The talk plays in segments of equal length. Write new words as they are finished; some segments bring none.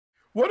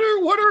What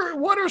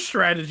are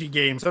strategy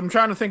games? I'm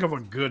trying to think of a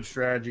good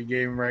strategy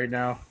game right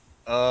now.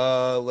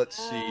 Let's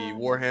see.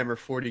 Warhammer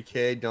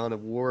 40K, Dawn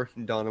of War,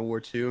 and Dawn of War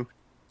 2.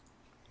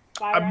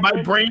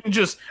 My brain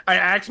I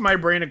asked my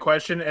brain a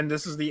question, and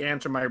this is the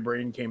answer my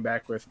brain came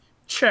back with.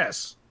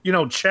 Chess. You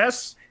know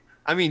chess?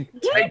 I mean,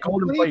 Take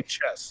Golden play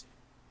chess.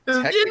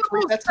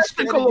 Technically, that's a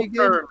strategy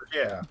game.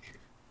 Yeah.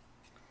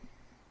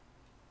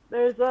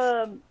 There's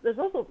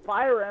also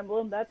Fire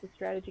Emblem. That's a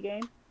strategy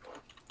game.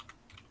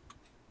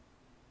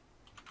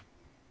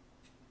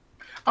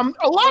 A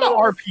lot of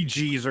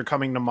RPGs are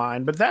coming to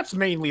mind, but that's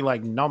mainly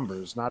like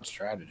numbers, not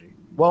strategy.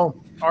 Well,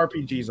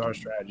 RPGs are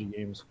strategy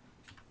games.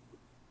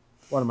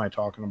 What am I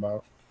talking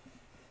about?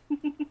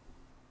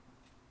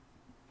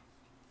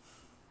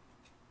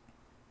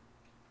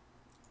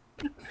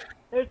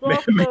 There's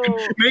also...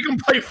 make him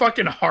play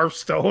fucking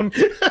Hearthstone.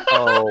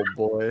 Oh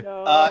boy.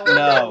 No.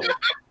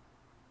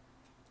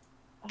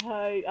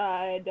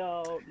 I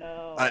don't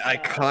know. I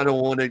kind of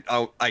want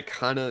to. I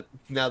kind of,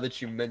 now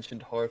that you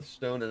mentioned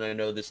Hearthstone, and I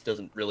know this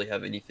doesn't really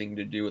have anything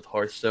to do with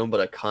Hearthstone, but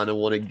I kind of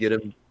want to get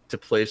him to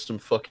play some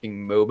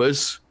fucking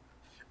MOBAs.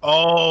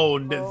 Oh,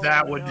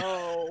 that would.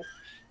 No.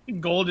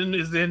 Golden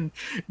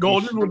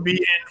would be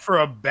in for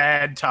a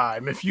bad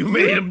time if you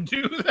made him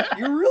do that.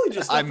 You're really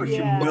just I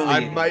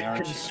might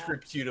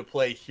conscript you to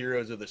play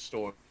Heroes of the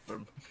Storm.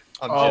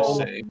 I'm just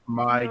saying.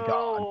 My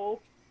God.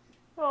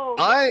 Oh.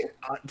 I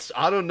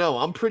don't know.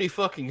 I'm pretty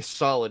fucking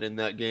solid in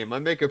that game. I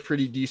make a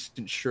pretty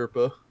decent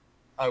Sherpa,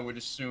 I would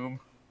assume.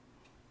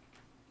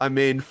 I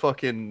main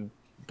fucking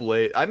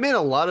Blaze. I main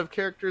a lot of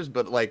characters,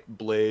 but like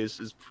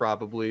Blaze is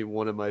probably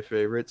one of my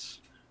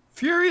favorites.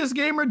 Furious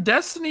Gamer,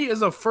 Destiny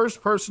is a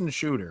first-person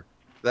shooter.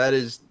 That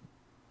is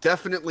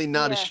definitely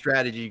not a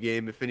strategy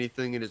game. If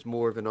anything, it is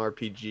more of an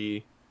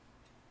RPG.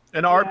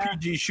 An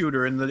RPG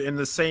shooter in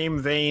the same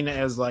vein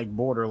as like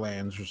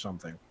Borderlands or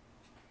something.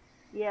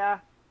 Yeah.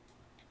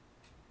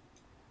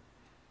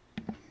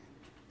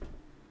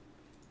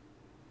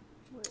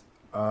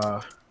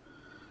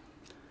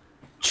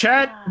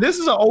 Chat, this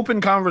is an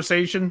open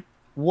conversation.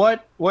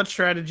 What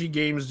strategy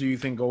games do you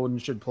think Golden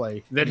should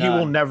play that he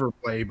will never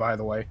play, by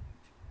the way?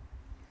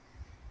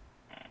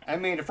 I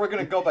mean, if we're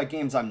going to go by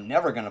games I'm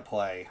never going to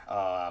play,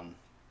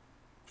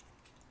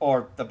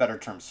 or the better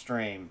term,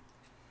 stream.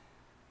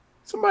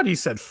 Somebody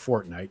said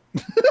Fortnite.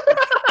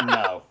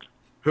 No.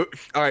 All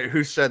right,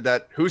 who said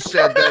that? Who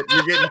said that?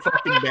 You're getting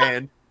fucking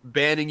banned.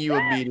 Banning you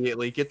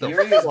immediately. Get the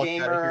Furious fuck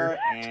Gamer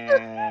out of here.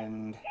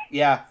 and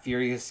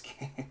Furious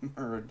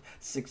Gamer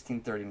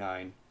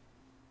 1639.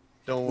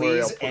 Don't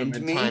worry, I'll Please put him end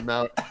in me.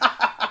 timeout.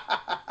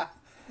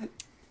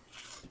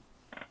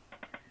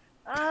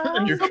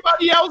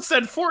 Somebody else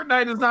said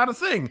Fortnite is not a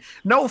thing.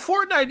 No,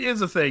 Fortnite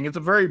is a thing. It's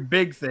a very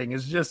big thing.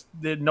 It's just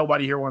that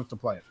nobody here wants to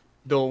play it.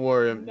 Don't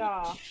worry.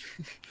 Nah.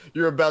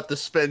 You're about to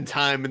spend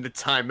time in the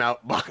timeout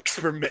box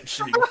for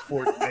mentioning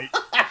Fortnite.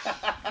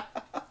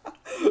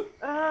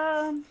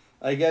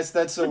 I guess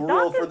that's a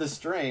rule for the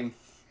stream.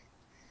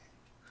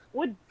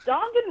 Would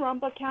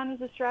Danganronpa count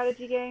as a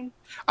strategy game?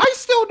 I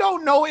still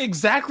don't know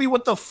exactly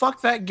what the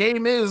fuck that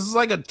game is. It's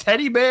like a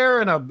teddy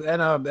bear and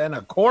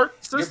a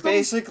court system. You're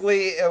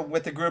basically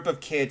with a group of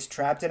kids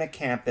trapped in a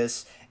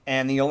campus,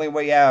 and the only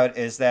way out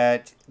is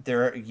that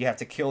you have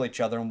to kill each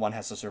other and one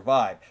has to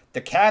survive.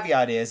 The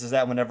caveat is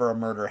that whenever a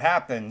murder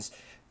happens,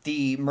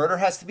 the murder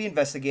has to be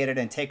investigated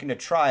and taken to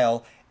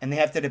trial, and they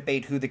have to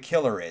debate who the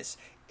killer is.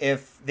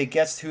 If they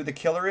guess who the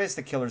killer is,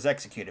 the killer's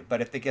executed.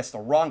 But if they guess the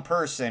wrong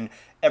person,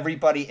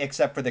 everybody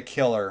except for the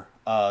killer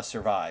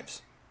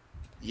survives.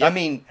 Yep. I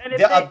mean,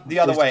 the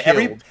other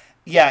way.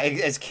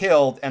 Is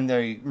killed and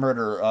the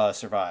murder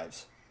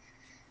survives.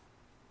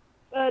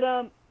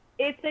 But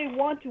if they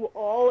want to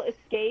all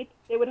escape,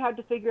 they would have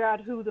to figure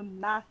out who the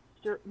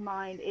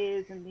mastermind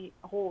is in the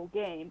whole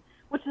game,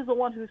 which is the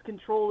one who's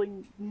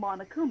controlling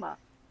Monokuma,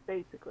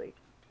 basically.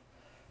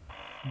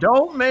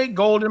 Don't make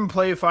Golden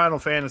play Final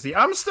Fantasy.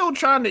 I'm still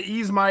trying to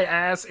ease my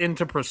ass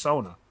into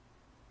Persona,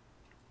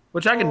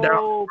 which I can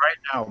download right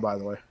now, by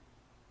the way.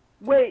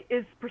 Wait,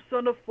 is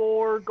Persona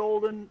 4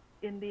 Golden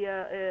in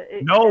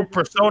the... no,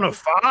 Persona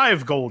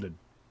 5 Golden.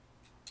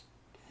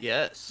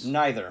 Yes.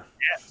 Neither.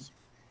 Yes.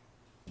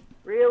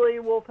 Really,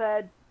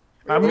 Wolfhead?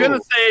 Really?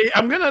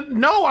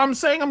 I'm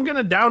saying I'm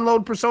gonna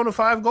download Persona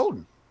 5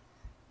 Golden.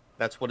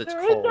 That's what it's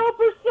called. There is no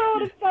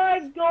Persona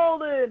 5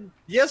 Golden!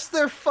 Yes,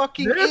 there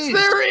fucking is! Yes,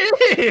 there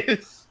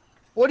is!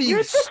 What are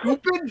you,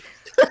 stupid? You're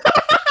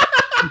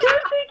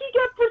thinking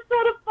of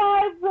Persona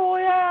 5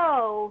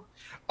 Royale!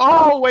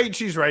 Oh, wait,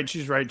 she's right.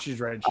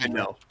 I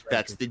know.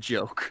 That's the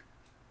joke.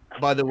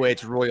 By the way,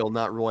 it's Royal,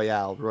 not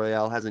Royale.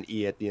 Royale has an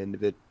E at the end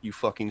of it, you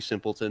fucking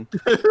simpleton.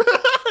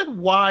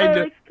 Why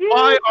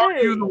are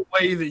you the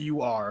way that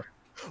you are?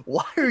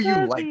 Why are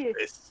you like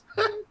this?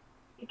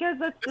 Because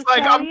that's it's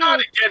like, I'm not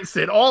against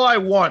it. All I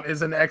want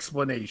is an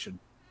explanation.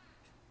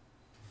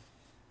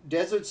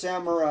 Desert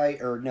Samurai,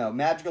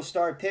 Magical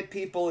Star Pit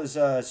People is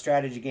a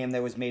strategy game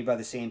that was made by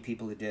the same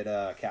people who did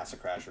Castle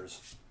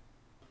Crashers.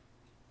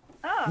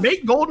 Oh.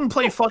 Make Golden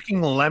play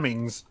fucking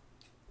Lemmings.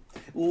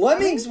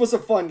 Lemmings was a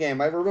fun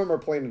game. I remember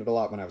playing it a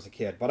lot when I was a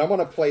kid, but I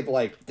want to play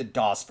like the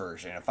DOS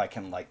version if I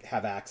can like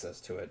have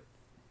access to it.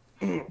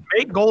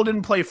 Make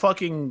Golden play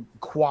fucking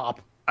Quap.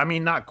 I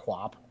mean, not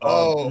Quap.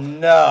 Oh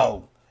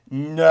no,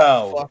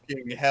 no,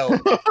 fucking hell,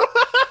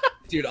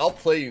 dude! I'll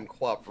play you in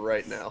Quap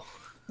right now.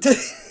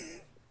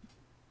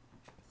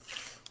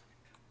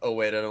 Oh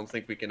wait, I don't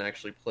think we can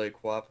actually play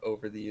Quap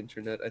over the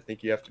internet. I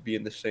think you have to be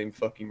in the same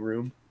fucking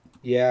room.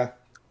 Yeah.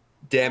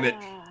 Damn it.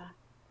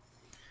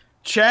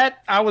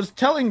 Chat, I was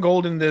telling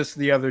Golden this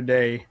the other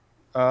day.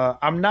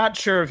 I'm not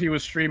sure if he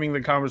was streaming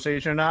the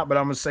conversation or not, but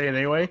I'm going to say it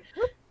anyway.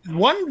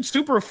 One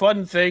super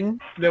fun thing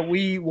that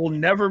we will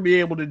never be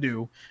able to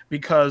do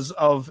because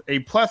of a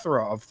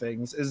plethora of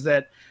things is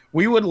that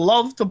we would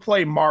love to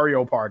play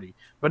Mario Party,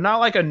 but not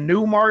like a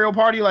new Mario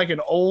Party, like an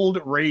old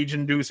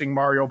rage-inducing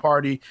Mario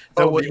Party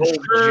that would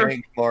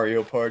jank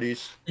Mario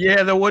parties.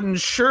 Yeah, that would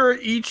ensure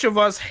each of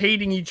us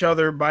hating each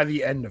other by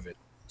the end of it.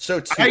 So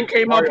I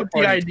came up with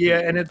the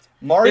idea, and it's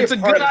a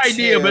good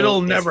idea, but it'll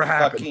never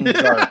happen.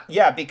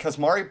 Yeah, because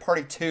Mario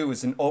Party 2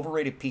 is an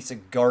overrated piece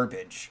of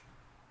garbage.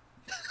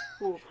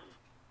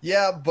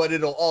 Yeah, but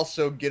it'll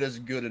also get us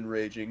good and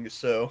raging,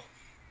 so...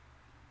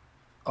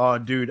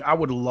 Dude, I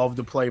would love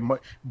to play...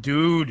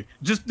 Dude,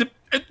 just the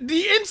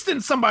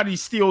instant somebody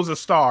steals a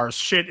star,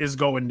 shit is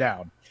going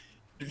down.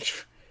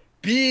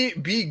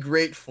 Be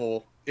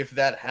grateful if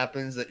that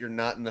happens that you're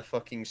not in the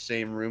fucking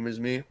same room as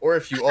me. Or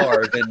if you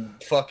are, then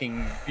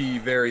fucking be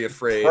very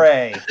afraid.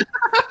 Pray.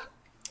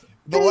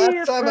 The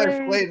last time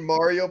I played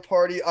Mario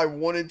Party, I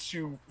wanted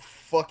to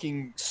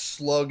fucking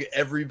slug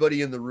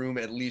everybody in the room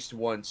at least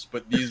once,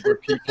 but these were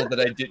people that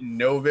I didn't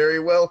know very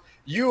well.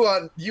 You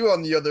on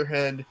the other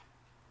hand,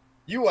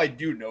 you I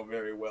do know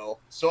very well,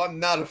 so I'm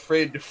not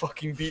afraid to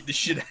fucking beat the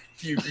shit out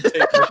of you to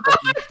take my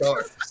fucking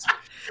stars.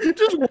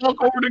 Just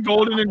walk over to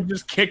Golden and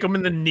just kick him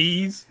in the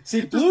knees.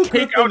 See, Blue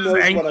kick out his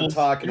ankles. What I'm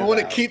talking you about.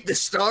 Want to keep the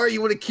star?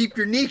 You want to keep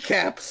your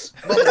kneecaps,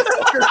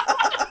 motherfucker?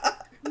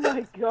 Oh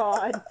my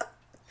god.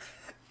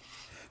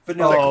 But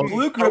no,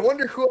 Blue I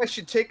wonder who I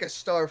should take a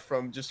star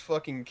from. Just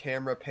fucking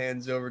camera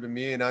pans over to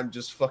me, and I'm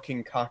just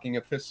fucking cocking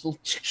a pistol.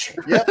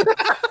 Yep.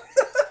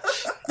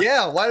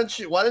 Yeah. Why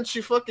don't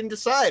you fucking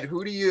decide?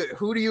 Who do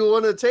you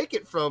want to take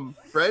it from,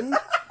 friend?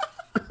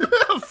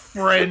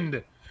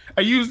 Friend.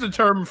 I use the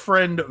term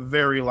friend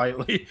very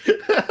lightly.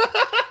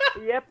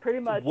 Yep, pretty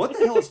much. What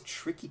the hell is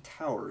Tricky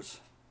Towers?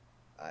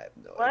 I have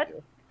no What?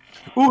 idea.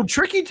 Ooh,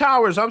 Tricky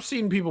Towers. I've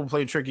seen people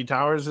play Tricky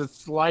Towers.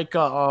 It's like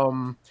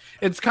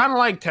it's kind of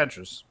like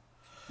Tetris.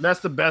 That's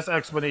the best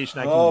explanation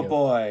I can Oh give.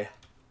 boy.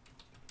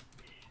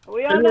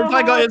 We all know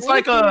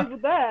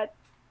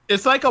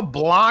it's like a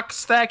block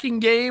stacking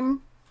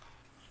game,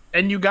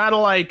 and you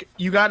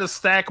gotta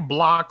stack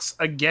blocks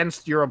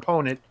against your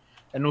opponent,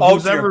 and Oh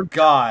dear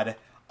God.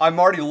 I'm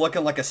already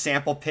looking like a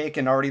sample pick,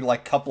 and already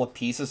like a couple of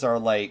pieces are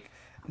like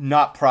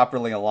not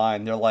properly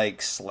aligned. They're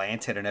like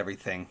slanted and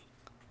everything.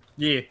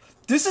 Yeah.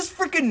 This is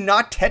freaking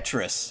not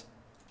Tetris.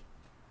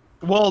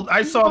 Well,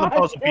 I saw the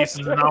puzzle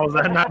pieces, and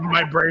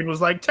my brain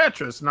was like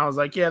Tetris, and I was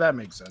like, yeah, that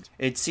makes sense.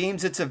 It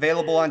seems it's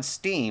available on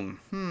Steam.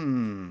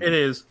 It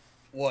is.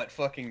 What,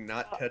 fucking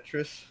not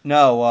Tetris?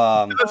 No,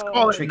 Let's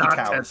call it Tricky not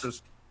Towers.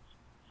 Tetris.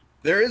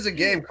 There is a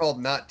game called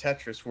Not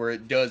Tetris where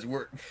it does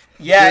work.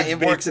 Yeah, It's it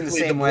works in the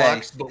basically same way.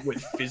 blocks, but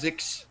with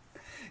physics.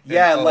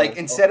 Yeah, And, like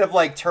instead of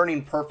like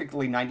turning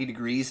perfectly 90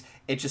 degrees,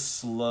 it just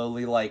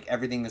slowly like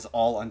everything is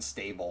all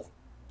unstable.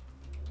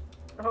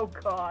 Oh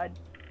god.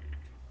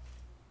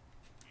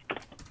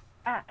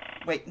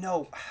 Wait,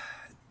 no.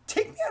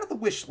 Take me out of the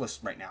wish list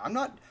right now. I'm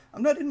not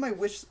in my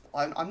wish.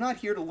 I'm not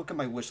here to look at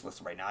my wish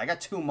list right now. I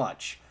got too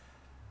much.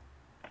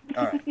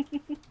 All right.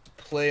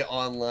 Play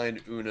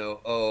online Uno.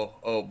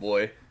 Oh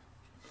boy.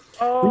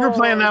 Oh. We were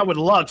playing that with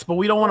Lux, but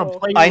we don't want to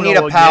play. I need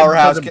Uno a again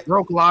powerhouse because it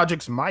broke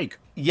Logic's mic.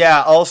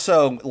 Yeah.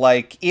 Also,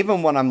 like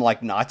even when I'm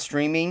like not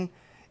streaming,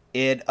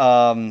 it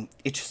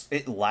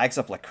lags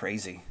up like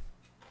crazy.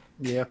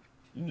 Yeah.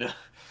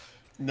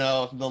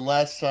 No, the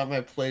last time I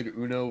played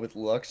Uno with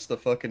Lux, the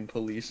fucking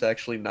police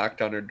actually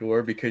knocked on her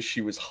door because she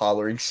was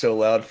hollering so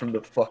loud from the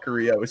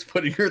fuckery I was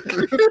putting her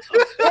through.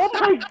 Oh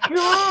my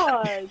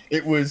god!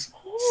 It was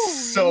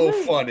so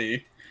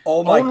funny.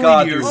 Oh my Only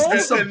God! you.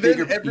 There's some And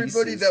bigger then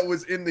everybody pieces. that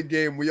was in the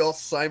game, we all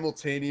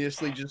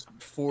simultaneously just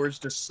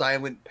forged a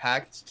silent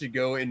pact to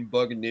go and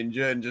bug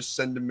Ninja and just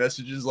send him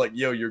messages like,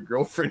 "Yo, your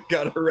girlfriend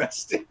got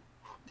arrested."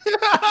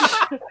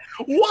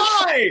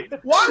 Why?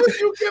 Why would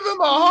you give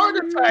him a heart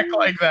attack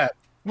like that?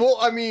 Well,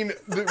 I mean,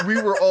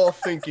 we were all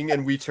thinking,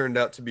 and we turned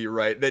out to be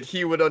right, that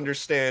he would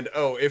understand,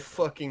 oh, if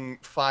fucking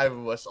 5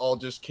 of us all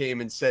just came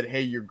and said,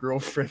 hey, your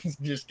girlfriend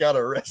just got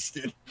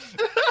arrested,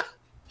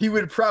 he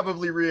would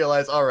probably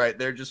realize, all right,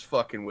 they're just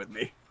fucking with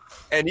me.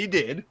 And he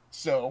did,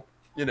 so,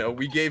 you know,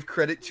 we gave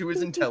credit to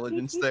his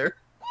intelligence there.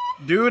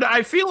 Dude,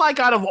 I feel like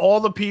out of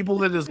all the people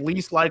that is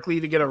least likely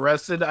to get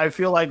arrested, I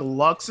feel like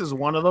Lux is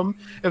one of them.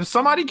 If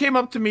somebody came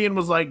up to me and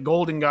was like,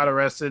 Golden got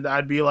arrested,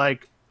 I'd be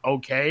like,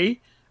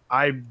 okay.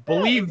 I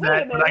believe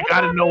that, but I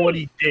gotta know what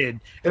he did.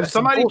 If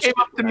somebody came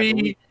up to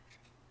me,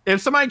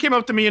 If somebody came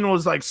up to me and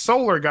was like,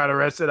 Solar got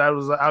arrested, I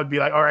would be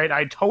like, all right,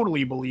 I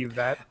totally believe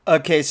that.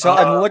 Okay, so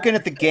I'm looking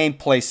at the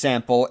gameplay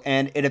sample,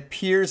 and it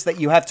appears that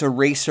you have to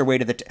race your way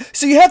to the...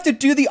 So you have to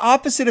do the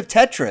opposite of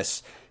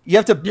Tetris. You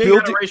have to Yeah, you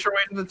build... gotta race your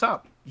way to the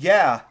top.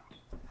 Yeah.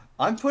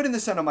 I'm putting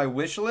this on my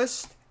wish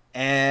list,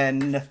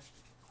 and...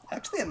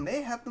 Actually, I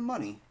may have the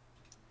money.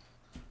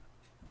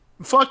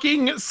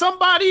 Fucking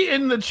somebody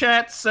in the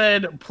chat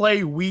said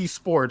play Wii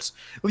Sports.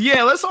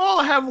 Yeah, let's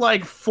all have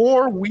like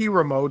 4 Wii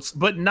remotes,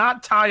 but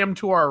not tie them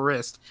to our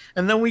wrist.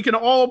 And then we can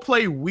all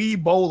play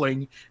Wii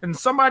bowling, and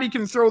somebody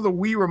can throw the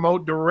Wii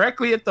remote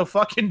directly at the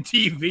fucking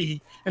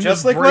TV. And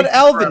Just like what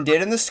Alvin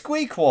did in the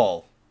squeak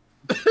wall.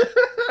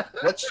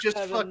 Let's just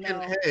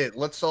fucking, hey,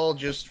 let's all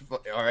just,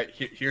 all right,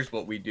 here's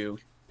what we do.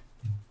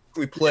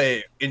 We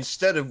play,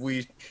 instead of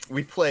we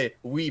play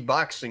Wii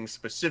boxing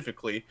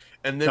specifically,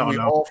 and then we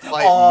all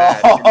fight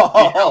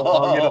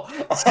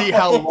Matt and see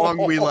how long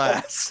we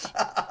last.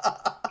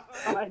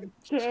 God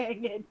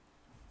dang it.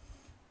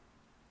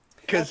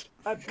 Because,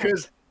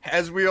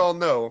 as we all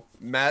know,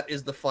 Matt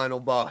is the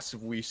final boss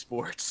of Wii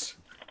Sports.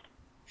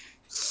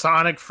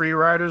 Sonic Free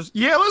Riders.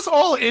 Yeah, let's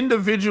all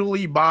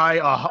individually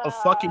buy a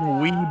fucking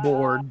Wii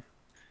board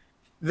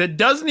that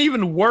doesn't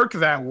even work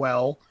that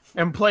well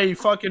and play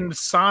fucking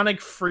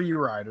Sonic Free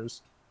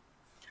Riders.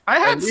 I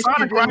had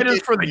Sonic Riders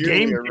for the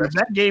GameCube.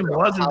 That game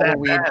wasn't that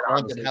bad.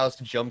 Haunted house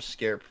jump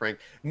scare prank.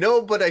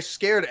 No, but I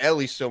scared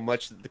Ellie so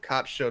much that the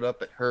cops showed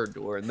up at her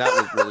door, and that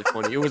was really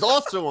funny. It was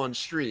also on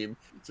stream,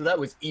 so that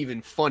was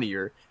even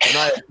funnier.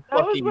 And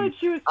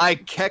I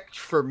kecked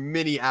for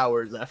many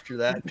hours after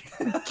that.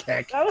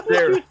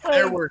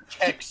 There were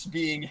kecks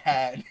being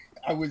had.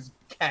 I was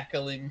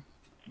cackling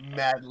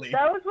madly.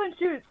 That was when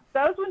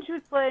she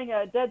was playing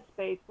Dead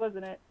Space,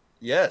 wasn't it?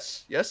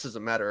 Yes, as a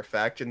matter of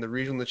fact, and the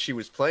reason that she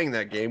was playing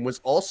that game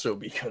was also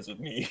because of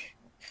me.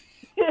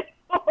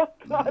 Oh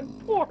god,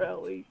 poor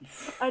Ellie.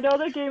 I know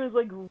that game is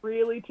like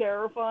really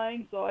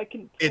terrifying, so I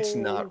can. It's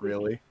not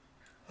really.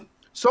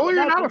 So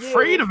you're not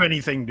afraid of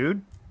anything,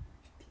 dude.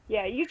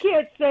 Yeah, you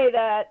can't say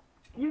that.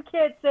 You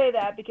can't say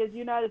that because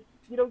you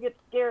don't get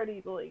scared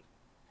easily.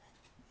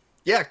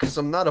 Yeah, because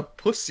I'm not a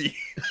pussy.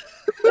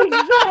 Exactly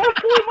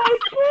my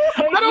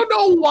point. I don't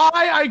know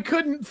why I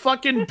couldn't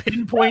fucking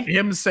pinpoint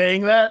him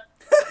saying that.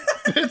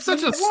 It's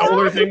such a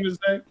Solar thing to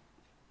say.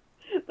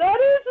 That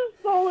is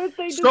a Solar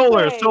thing to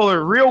say.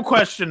 Solar. Real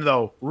question,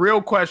 though.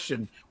 Real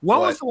question. When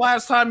was the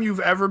last time you've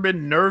ever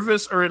been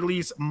nervous or at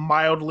least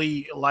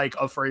mildly, like,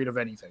 afraid of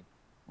anything?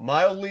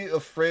 Mildly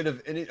afraid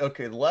of any...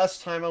 Okay, the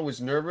last time I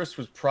was nervous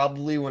was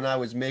probably when I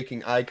was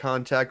making eye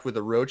contact with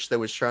a roach that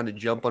was trying to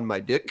jump on my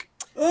dick.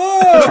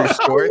 True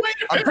story.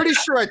 I'm pretty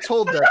sure I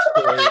told that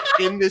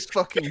story in this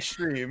fucking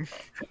stream.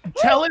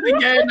 Tell it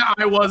again.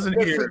 I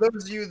wasn't here.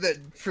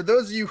 For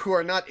those of you who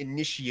are not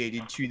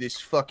initiated to this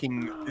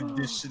fucking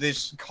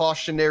this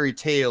cautionary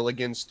tale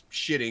against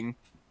shitting,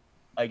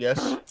 I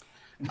guess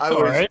I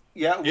was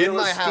in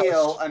my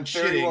house. I'm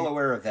very well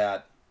aware of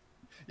that.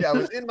 Yeah, I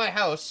was in my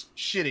house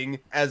shitting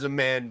as a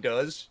man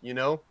does, you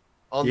know,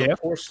 on the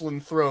porcelain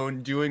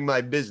throne doing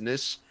my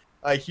business.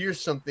 I hear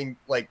something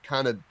like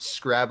kind of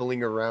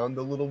scrabbling around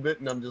a little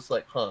bit, and I'm just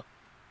like, huh,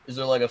 is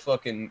there like a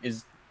fucking,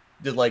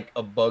 did like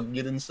a bug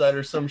get inside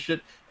or some shit?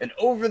 And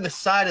over the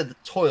side of the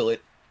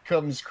toilet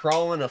comes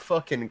crawling a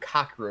fucking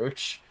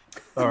cockroach.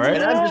 All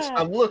right. And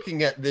I'm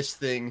looking at this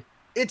thing.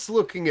 It's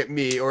looking at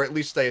me, or at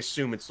least I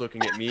assume it's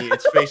looking at me.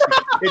 It's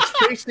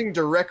facing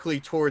directly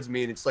towards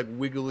me, and it's like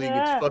wiggling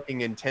its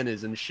fucking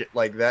antennas and shit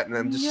like that. And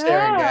I'm just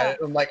staring at it.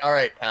 I'm like, all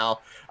right,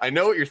 pal, I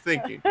know what you're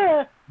thinking.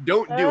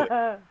 Don't do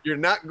it. You're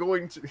not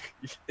going to.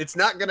 It's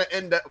not going to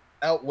end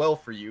out well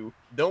for you.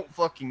 Don't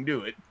fucking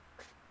do it.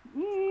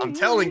 I'm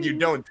telling you,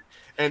 don't.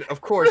 And of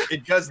course,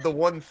 it does the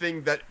one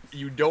thing that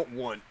you don't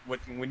want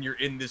when you're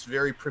in this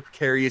very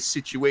precarious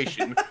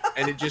situation,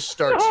 and it just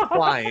starts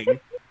flying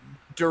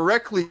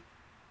directly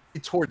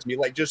towards me,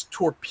 like just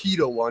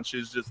torpedo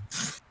launches.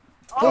 Just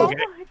my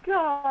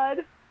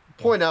god!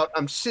 Point out,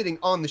 I'm sitting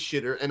on the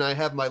shitter, and I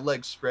have my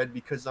legs spread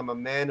because I'm a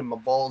man and my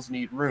balls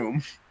need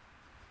room.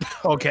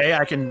 Okay,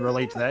 I can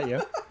relate to that.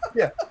 Yeah.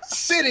 Yeah,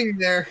 sitting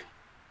there,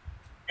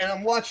 and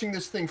I'm watching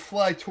this thing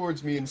fly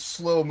towards me in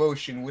slow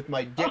motion with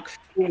my dick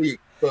fully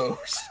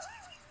exposed.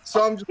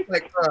 So I'm just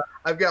like,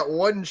 I've got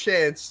one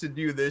chance to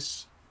do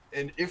this,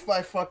 and if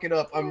I fuck it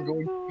up, I'm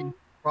going to be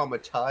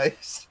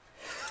traumatized.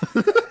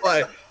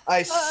 But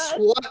I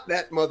swat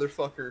that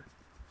motherfucker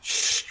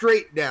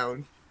straight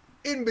down,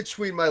 in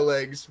between my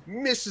legs,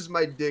 misses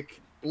my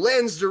dick,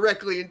 lands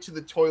directly into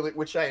the toilet,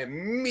 which I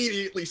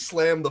immediately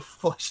slam the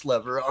flush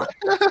lever on.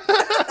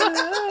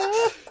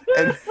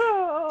 And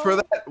for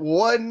that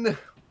one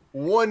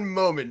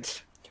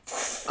moment,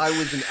 I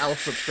was an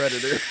alpha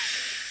predator.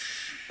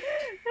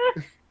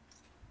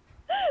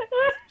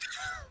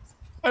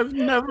 I've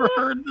never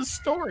heard this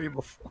story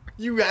before.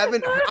 You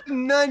haven't?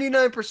 I'm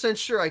 99%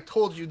 sure I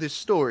told you this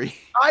story.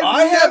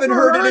 I haven't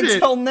heard it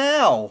until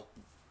now.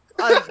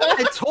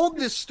 I told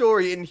this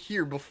story in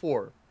here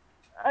before.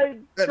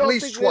 At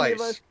least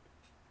twice.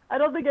 I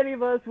don't think any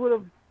of us would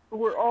have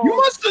We're all. You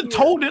must have here.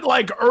 told it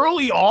like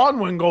early on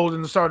when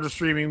Golden started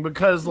streaming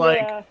because like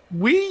Yeah.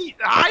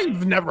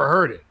 I've never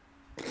heard it.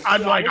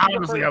 I've Yeah, like this is the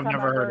honestly first I've time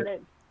never I heard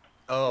it.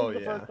 Oh This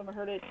is the yeah. first time I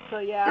heard it. So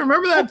yeah. You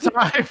remember that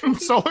time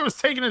Solar was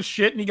taking a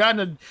shit and he got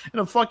in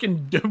a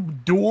fucking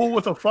duel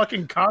with a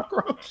fucking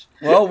cockroach?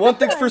 Well, one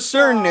thing's for my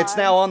certain, it's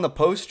God. now on the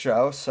post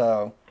show,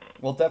 so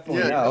we'll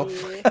definitely Yeah. know.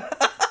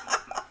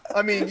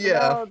 I mean,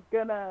 yeah.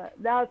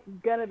 Now it's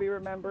gonna be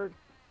remembered.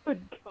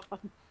 Good God.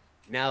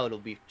 Now it'll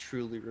be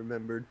truly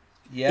remembered,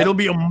 Yeah. It'll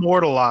be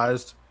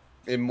immortalized.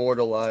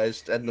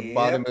 immortalized at the Yep.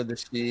 bottom of the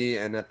sea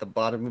and at the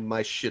bottom of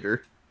my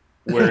shitter,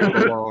 where it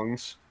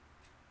belongs.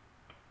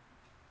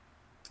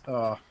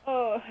 Oh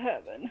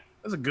heaven.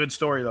 That's a good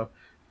story though.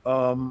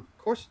 Of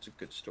course, it's a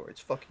good story.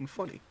 It's fucking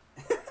funny.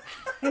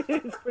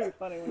 It's pretty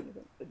funny when you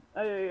think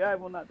it. I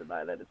will not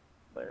deny that it's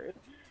hilarious.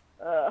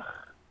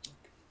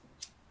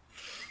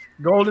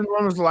 Golden,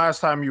 when was the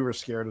last time you were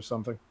scared of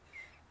something?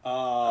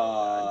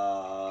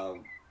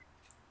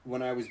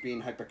 When I was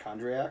being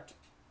hypochondriac.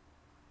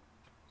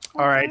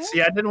 All right.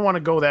 See, I didn't want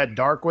to go that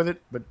dark with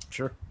it, but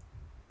sure.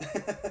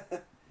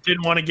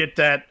 Didn't want to get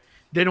that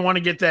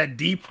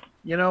deep,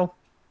 you know.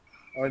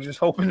 I was just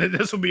hoping that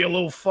this would be a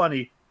little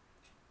funny.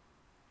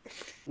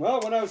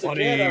 Well, when I was a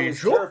Funny. kid, I was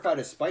terrified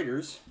of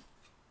spiders.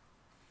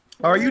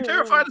 Are you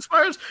terrified of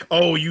spiders?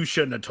 Oh, you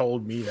shouldn't have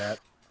told me that.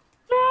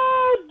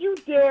 Don't you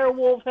dare,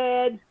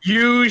 Wolfhead.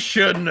 You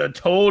shouldn't have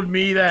told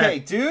me that. Okay,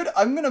 dude,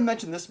 I'm gonna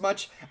mention this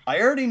much. I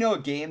already know a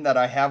game that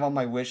I have on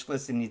my wish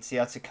list and needs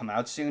to come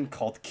out soon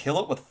called Kill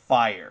It With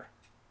Fire.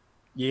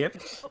 Yep.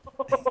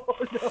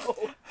 Oh no.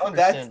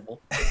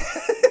 Understandable.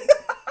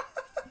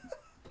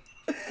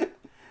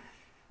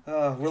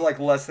 We're like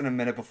less than a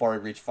minute before I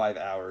reach 5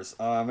 hours.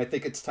 I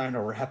think it's time to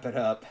wrap it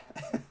up.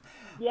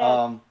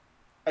 Yeah.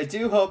 I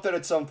do hope that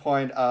at some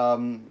point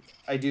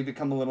I do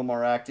become a little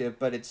more active,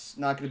 but it's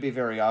not going to be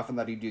very often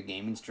that I do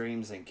gaming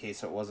streams in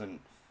case it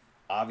wasn't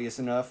obvious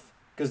enough.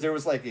 Because there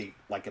was like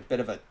a bit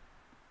of a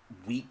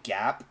week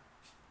gap.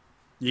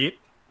 Yep.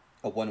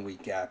 A 1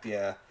 week gap,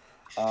 yeah.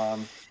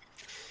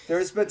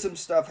 There's been some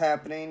stuff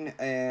happening,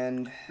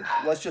 and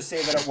let's just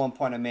say that at one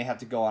point I may have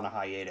to go on a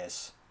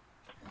hiatus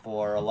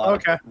for a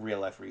lot of real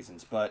life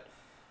reasons. But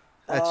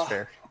That's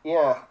fair.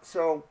 yeah,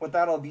 so with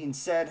that all being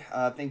said,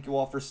 thank you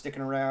all for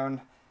sticking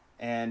around,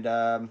 and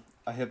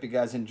I hope you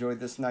guys enjoyed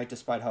this night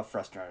despite how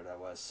frustrated I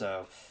was.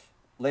 So,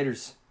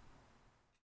 laters.